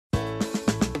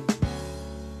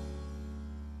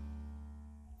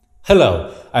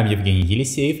Hello, I'm Yevgeni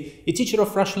Yeliseyev, a teacher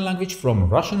of Russian language from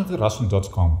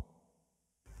russianwithrussian.com.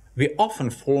 We often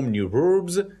form new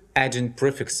verbs adding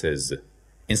prefixes.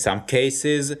 In some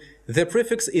cases, the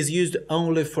prefix is used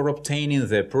only for obtaining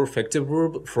the perfective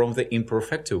verb from the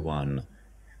imperfective one.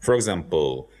 For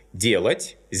example,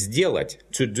 делать – сделать,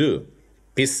 to do,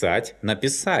 писать –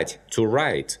 написать, to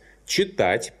write,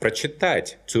 читать –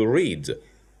 прочитать, to read.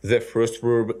 The first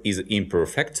verb is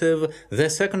imperfective,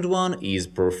 the second one is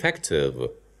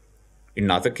perfective. In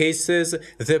other cases,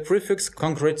 the prefix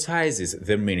concretizes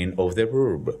the meaning of the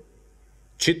verb.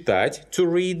 Читать – to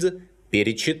read,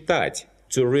 перечитать –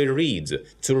 to reread,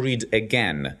 to read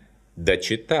again,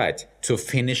 дочитать – to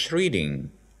finish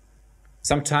reading.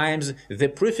 Sometimes the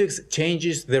prefix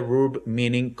changes the verb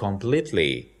meaning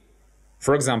completely.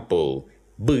 For example,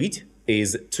 быть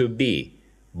is to be,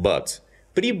 but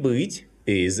прибыть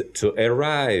is to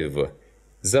arrive,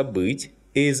 забыть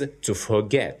is to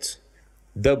forget,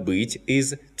 добыть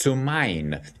is to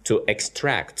mine, to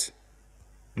extract.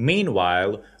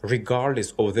 Meanwhile,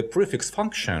 regardless of the prefix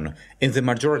function, in the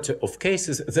majority of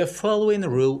cases the following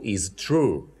rule is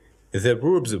true. The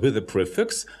verbs with the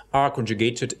prefix are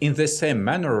conjugated in the same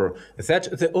manner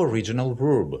that the original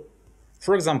verb.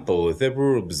 For example, the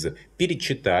verbs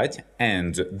перечитать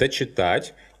and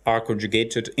дочитать are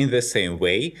conjugated in the same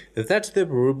way that the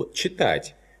verb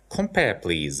читать. Compare,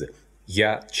 please.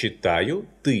 Я читаю,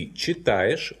 ты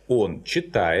читаешь, он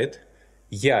читает.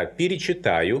 Я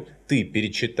перечитаю, ты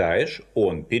перечитаешь,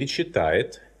 он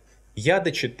перечитает. Я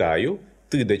дочитаю,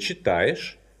 ты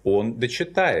дочитаешь, он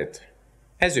дочитает.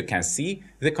 As you can see,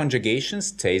 the conjugation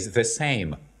stays the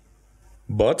same.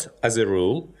 But, as a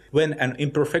rule, when an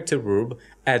imperfective verb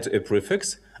adds a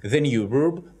prefix, the new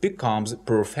verb becomes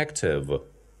perfective.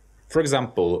 For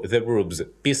example, the verbs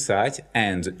писать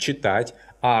and читать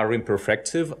are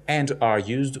imperfective and are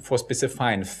used for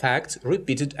specifying facts,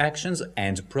 repeated actions,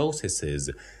 and processes,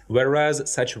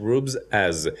 whereas such verbs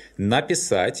as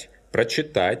написать,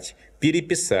 прочитать,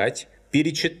 переписать,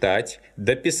 перечитать,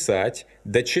 дописать,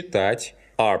 дочитать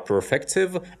are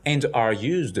perfective and are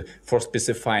used for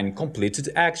specifying completed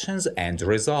actions and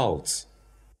results.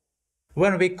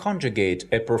 When we conjugate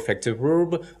a perfective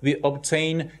verb, we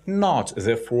obtain not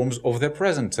the forms of the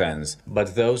present tense,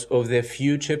 but those of the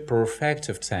future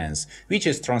perfective tense, which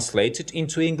is translated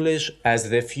into English as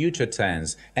the future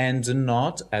tense and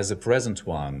not as the present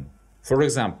one. For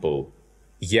example,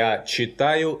 я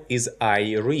читаю is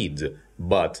I read,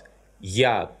 but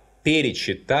я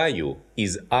перечитаю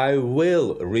is I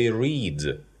will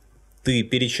reread. Ты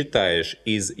перечитаешь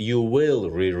is you will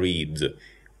reread.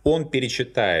 Он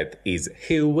перечитает is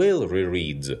he will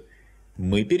reread.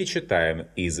 Мы перечитаем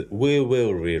is we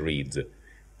will reread.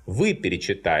 Вы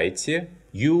перечитаете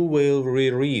you will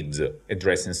reread,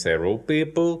 addressing several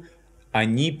people.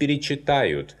 Они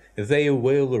перечитают they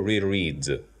will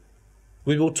reread.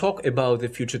 We will talk about the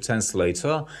future tense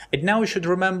later, and now you should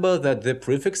remember that the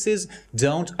prefixes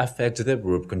don't affect the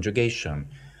verb conjugation.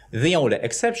 The only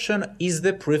exception is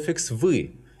the prefix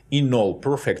вы. In all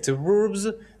perfective verbs,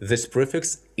 this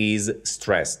prefix is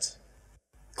stressed.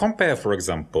 Compare, for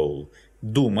example,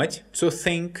 думать – to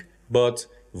think, but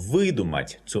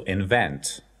выдумать – to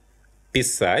invent.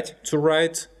 Писать – to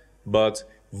write, but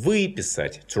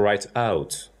выписать – to write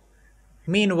out.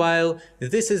 Meanwhile,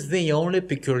 this is the only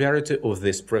peculiarity of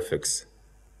this prefix.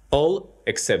 All,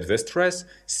 except the stress,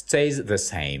 stays the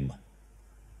same.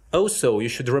 Also, you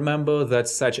should remember that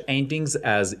such endings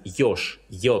as ёж,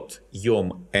 йот,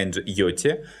 йом, and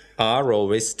йоте are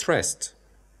always stressed.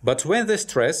 But when the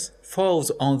stress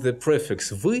falls on the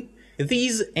prefix вы,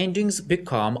 these endings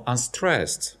become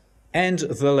unstressed, and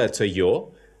the letter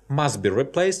ё must be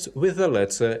replaced with the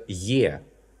letter е.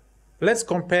 Let's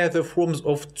compare the forms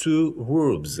of two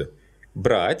verbs –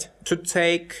 брать, to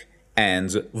take, and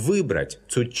выбрать,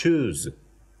 to choose.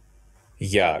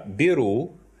 Я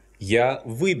беру, я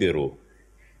выберу.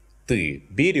 Ты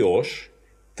берешь,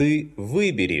 ты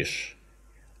выберешь.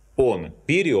 Он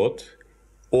берет,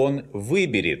 он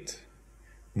выберет.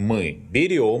 Мы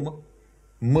берем,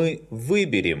 мы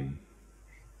выберем.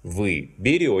 Вы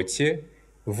берете,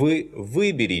 вы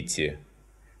выберете.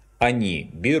 Они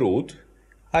берут,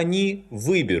 они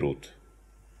выберут.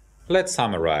 Let's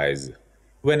summarize.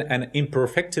 When an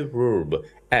imperfective verb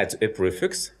adds a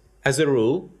prefix, as a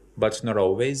rule, but not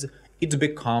always, it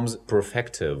becomes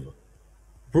perfective.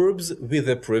 Verbs with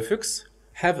a prefix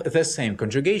have the same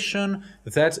conjugation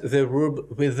that the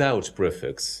verb without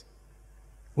prefix.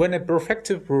 When a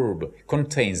perfective verb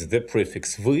contains the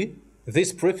prefix вы,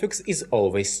 this prefix is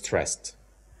always stressed.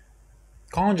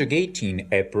 Conjugating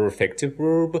a perfective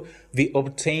verb, we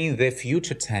obtain the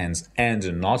future tense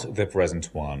and not the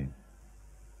present one.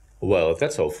 Well,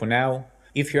 that's all for now.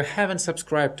 If you haven't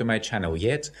subscribed to my channel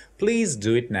yet, please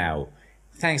do it now.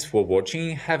 Thanks for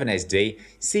watching, have a nice day,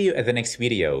 see you at the next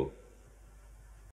video.